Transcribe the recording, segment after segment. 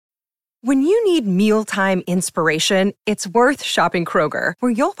When you need mealtime inspiration, it's worth shopping Kroger,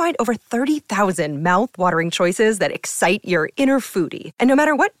 where you'll find over 30,000 mouth-watering choices that excite your inner foodie. And no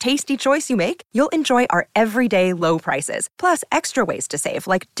matter what tasty choice you make, you'll enjoy our everyday low prices, plus extra ways to save,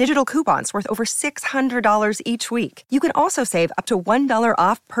 like digital coupons worth over $600 each week. You can also save up to $1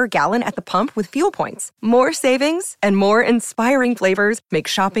 off per gallon at the pump with fuel points. More savings and more inspiring flavors make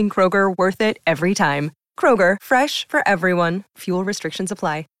shopping Kroger worth it every time. Kroger, fresh for everyone. Fuel restrictions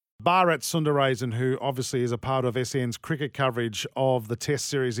apply. Bharat Sundaresan, who obviously is a part of SEN's cricket coverage of the Test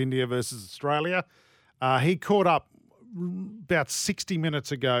Series India versus Australia, he caught up about 60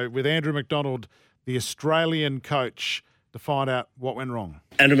 minutes ago with Andrew McDonald, the Australian coach, to find out what went wrong.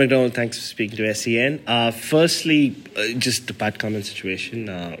 Andrew McDonald, thanks for speaking to SEN. Firstly, just the Pat Cummins situation,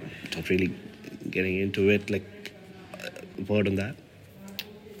 not really getting into it, word on that?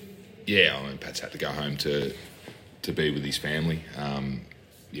 Yeah, I mean, Pat's had to go home to be with his family.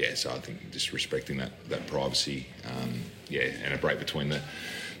 So I think just respecting that privacy, and a break between the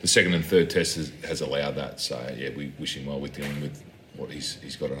second and third test has allowed that. So, we wish him well with dealing with what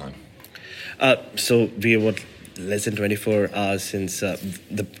he's got at home. So we are, less than 24 hours since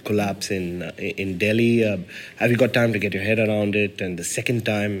the collapse in Delhi. Have you got time to get your head around it? And the second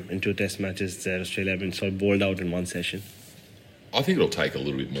time in 2 test matches that Australia have been sort of bowled out in one session. I think it'll take a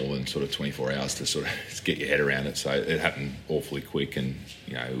little bit more than sort of 24 hours to sort of get your head around it. So it happened awfully quick, and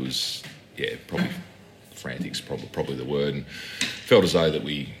it was probably frantic's probably the word, and felt as though that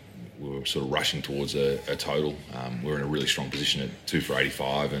we were sort of rushing towards a total. We were in a really strong position at 2 for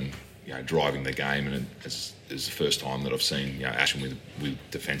 85, and driving the game, and it's the first time that I've seen Ashwin with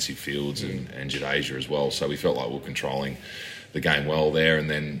defensive fields and Jadeja as well. So we felt like we were controlling the game well there, and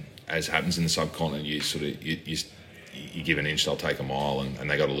then as happens in the subcontinent, you give an inch, they'll take a mile, and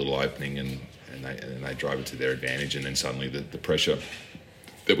they got a little opening, and they drove it to their advantage, and then suddenly the pressure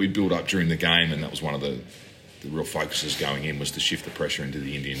that we built up during the game, and that was one of the real focuses going in, was to shift the pressure into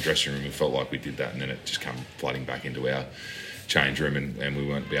the Indian dressing room. We felt like we did that, and then it just came flooding back into our change room, and we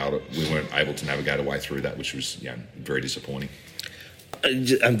weren't able to navigate a way through that, which was very disappointing.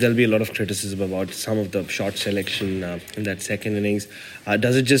 There'll be a lot of criticism about some of the shot selection in that second innings.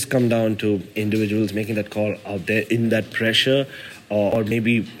 Does it just come down to individuals making that call out there in that pressure, or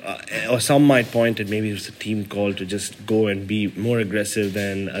maybe, or some might point at maybe it's a team call to just go and be more aggressive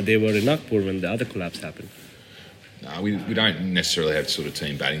than they were in Nagpur when the other collapse happened? No, we don't necessarily have sort of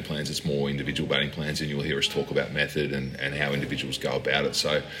team batting plans. It's more individual batting plans, and you'll hear us talk about method and how individuals go about it.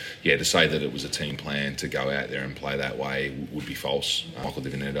 So, to say that it was a team plan to go out there and play that way would be false. Michael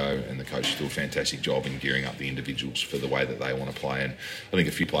Divinetto and the coach do a fantastic job in gearing up the individuals for the way that they want to play. And I think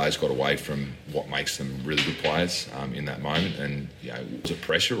a few players got away from what makes them really good players in that moment. And, was it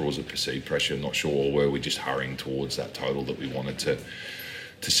pressure or was it perceived pressure? I'm not sure. Or were we just hurrying towards that total that we wanted to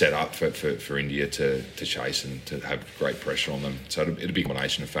set up for India to chase and to have great pressure on them. So it'd be a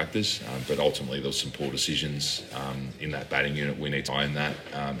combination of factors, but ultimately there was some poor decisions in that batting unit. We need to own that.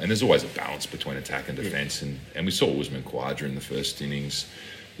 And there's always a balance between attack and defence. And we saw Usman Khawaja in the first innings,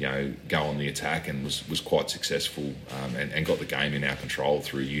 go on the attack and was quite successful and got the game in our control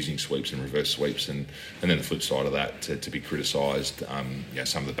through using sweeps and reverse sweeps. And then the flip side of that, to be criticised,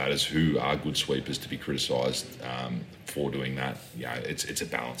 some of the batters who are good sweepers to be criticised for doing that. It's a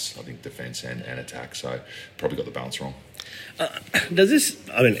balance, I think, defence and attack. So probably got the balance wrong. Does this,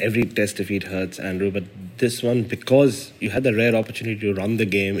 every test defeat hurts, Andrew, but this one, because you had the rare opportunity to run the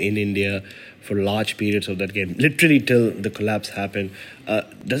game in India for large periods of that game, literally till the collapse happened,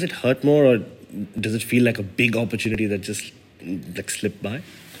 does it hurt more, or does it feel like a big opportunity that just slipped by?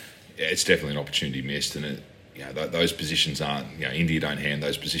 Yeah, it's definitely an opportunity missed, and those positions aren't, India don't hand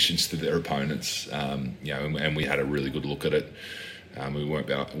those positions to their opponents, and we had a really good look at it. We weren't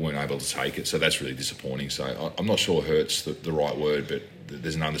able to take it, so that's really disappointing. So I'm not sure hurt's the right word, but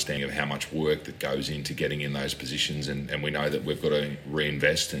there's an understanding of how much work that goes into getting in those positions, and we know that we've got to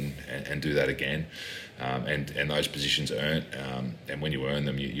reinvest and do that again. And those positions earn, and when you earn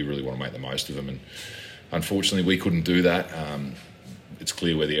them, you really want to make the most of them. And unfortunately, we couldn't do that. It's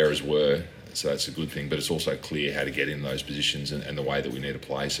clear where the errors were, so that's a good thing, but it's also clear how to get in those positions and the way that we need to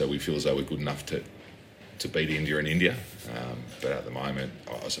play. So we feel as though we're good enough to beat India in India. But at the moment,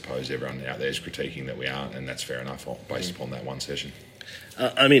 I suppose everyone out there is critiquing that we aren't, and that's fair enough based upon that one session.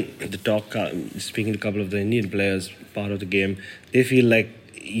 The talk, speaking to a couple of the Indian players, part of the game, they feel like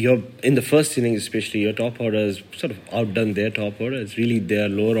you're in the first innings, especially your top order has sort of outdone their top order. It's really their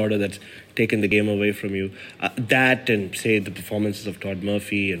lower order that's taken the game away from you. That and say the performances of Todd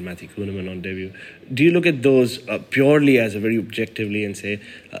Murphy and Matthew Kuhneman on debut. Do you look at those purely as a very objectively and say,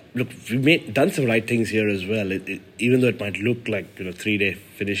 look, we've done some right things here as well. Even though it might look like 3-day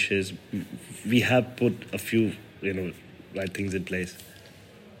finishes, we have put a few right things in place.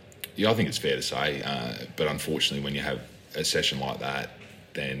 Yeah, I think it's fair to say, but unfortunately, when you have a session like that,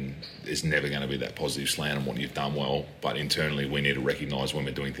 then there's never going to be that positive slant on what you've done well. But internally, we need to recognise when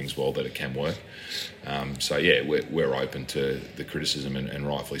we're doing things well that it can work. So yeah, we're open to the criticism and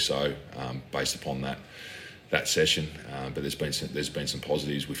rightfully so, based upon that session. But there's been some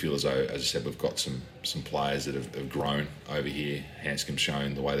positives. We feel as though, as I said, we've got some players that have grown over here. Hanscom's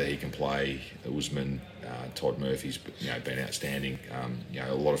shown the way that he can play. Usman, Todd Murphy's been outstanding.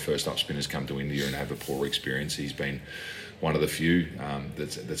 A lot of first up spinners come to India and have a poor experience. He's been one of the few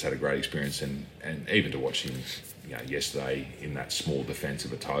that's had a great experience, and even to watch him yesterday in that small defence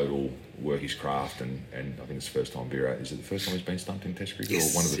of a total, work his craft, and I think it's the first time Virat, is it the first time he's been stumped in Test cricket,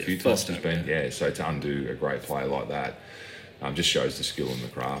 yes, or one of the few times he's been? Yeah, so to undo a great player like that just shows the skill and the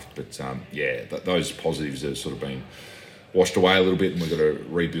craft. But those positives have sort of been washed away a little bit, and we've got to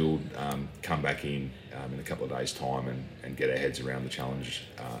rebuild, come back in a couple of days' time and get our heads around the challenge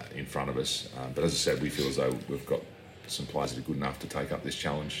in front of us. But as I said, we feel as though we've got some players that are good enough to take up this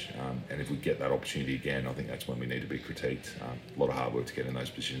challenge, and if we get that opportunity again, I think that's when we need to be critiqued. A lot of hard work to get in those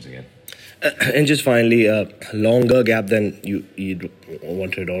positions again. And just finally, a longer gap than you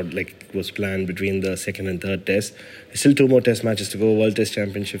wanted or was planned between the second and third test. Still 2 more test matches to go. World Test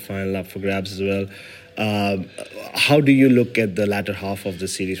Championship final up for grabs as well. How do you look at the latter half of the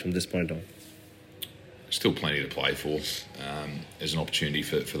series from this point on? Still plenty to play for. There's an opportunity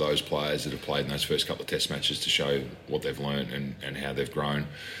for those players that have played in those first couple of test matches to show what they've learned and how they've grown,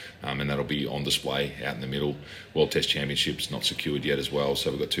 and that'll be on display out in the middle. World Test Championship's not secured yet as well,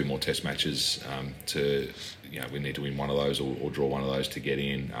 so we've got 2 more test matches we need to win one of those or draw one of those to get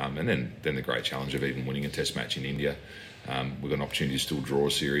in, and then the great challenge of even winning a test match in India. We've got an opportunity to still draw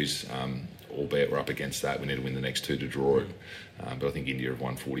a series, albeit we're up against that. We need to win the next 2 to draw it. But I think India have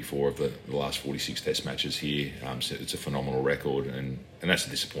won 44 of the last 46 test matches here. So it's a phenomenal record, and that's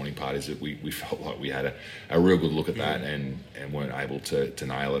the disappointing part, is that we felt like we had a real good look at that and weren't able to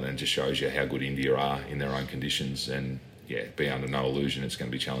nail it, and just shows you how good India are in their own conditions. And be under no illusion it's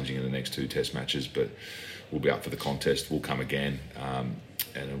going to be challenging in the next 2 test matches, but we'll be up for the contest. We'll come again, and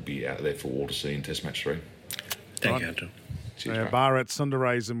it'll be out there for all to see in test match 3. Thank you, Andrew. Bharat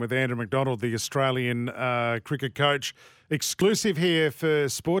Sundaresan with Andrew McDonald, the Australian cricket coach. Exclusive here for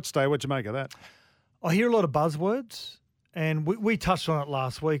Sports Day. What'd you make of that? I hear a lot of buzzwords, and we touched on it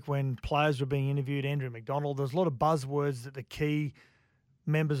last week when players were being interviewed. Andrew McDonald, there's a lot of buzzwords that the key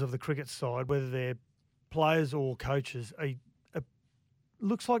members of the cricket side, whether they're players or coaches,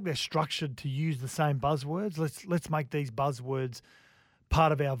 looks like they're structured to use the same buzzwords. Let's make these buzzwords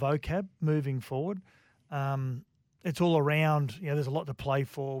part of our vocab moving forward. It's all around, there's a lot to play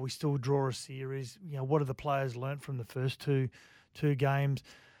for. We still draw a series. What have the players learnt from the first two games?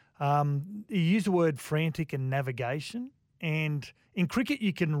 You use the word frantic and navigation. And in cricket,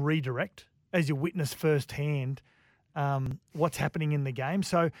 you can redirect as you witness firsthand what's happening in the game.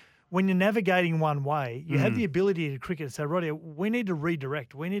 So when you're navigating one way, you have the ability to cricket to say, right, we need to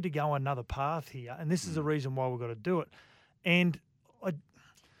redirect. We need to go another path here. And this is the reason why we've got to do it. And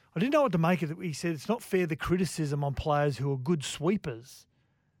I didn't know what to make of it. He said it's not fair, the criticism on players who are good sweepers.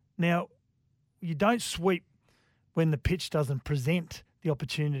 Now, you don't sweep when the pitch doesn't present the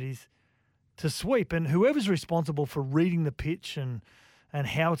opportunities to sweep. And whoever's responsible for reading the pitch and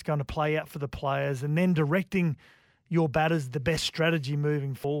how it's going to play out for the players and then directing your batters the best strategy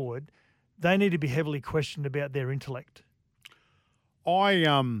moving forward, they need to be heavily questioned about their intellect. I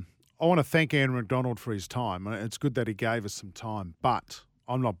want to thank Andrew McDonald for his time. It's good that he gave us some time, but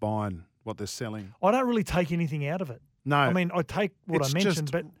I'm not buying what they're selling. I don't really take anything out of it. No. I mean, I take what I mentioned,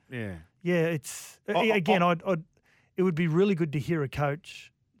 but it's it would be really good to hear a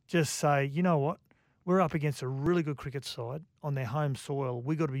coach just say, you know what, we're up against a really good cricket side on their home soil.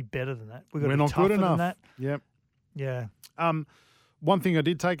 We've got to be better than that. We're not tougher good enough. Than that. Yep. Yeah. One thing I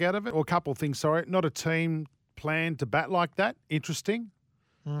did take out of it, or a couple of things, sorry, not a team plan to bat like that. Interesting.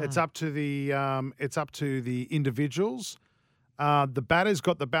 It's up to the individuals. The batters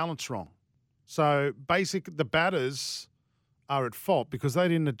got the balance wrong. So the batters are at fault because they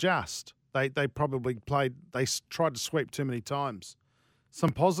didn't adjust. They probably tried to sweep too many times.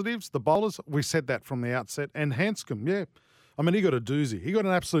 Some positives, the bowlers, we said that from the outset. And Hanscom, he got a doozy. He got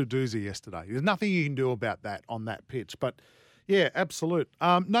an absolute doozy yesterday. There's nothing you can do about that on that pitch. But, Yeah, absolute.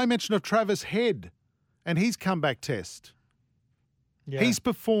 No mention of Travis Head and his comeback test. Yeah. His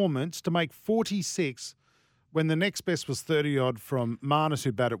performance to make 46 when the next best was 30-odd from Marnus,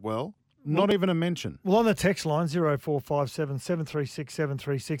 who batted well. Not even a mention. Well, on the text line, 0457 736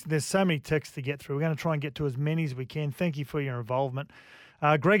 736, there's so many texts to get through. We're going to try and get to as many as we can. Thank you for your involvement.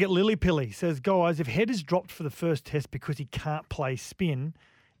 Greg at Lillypilly says, guys, if Head is dropped for the first test because he can't play spin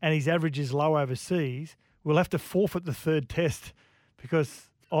and his average is low overseas, we'll have to forfeit the third test because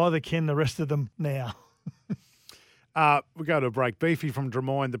either can the rest of them now. We go to a break. Beefy from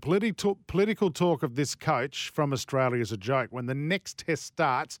Drummoyne. The political talk of this coach from Australia is a joke. When the next test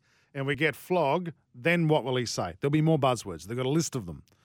starts and we get flogged, then what will he say? There'll be more buzzwords. They've got a list of them.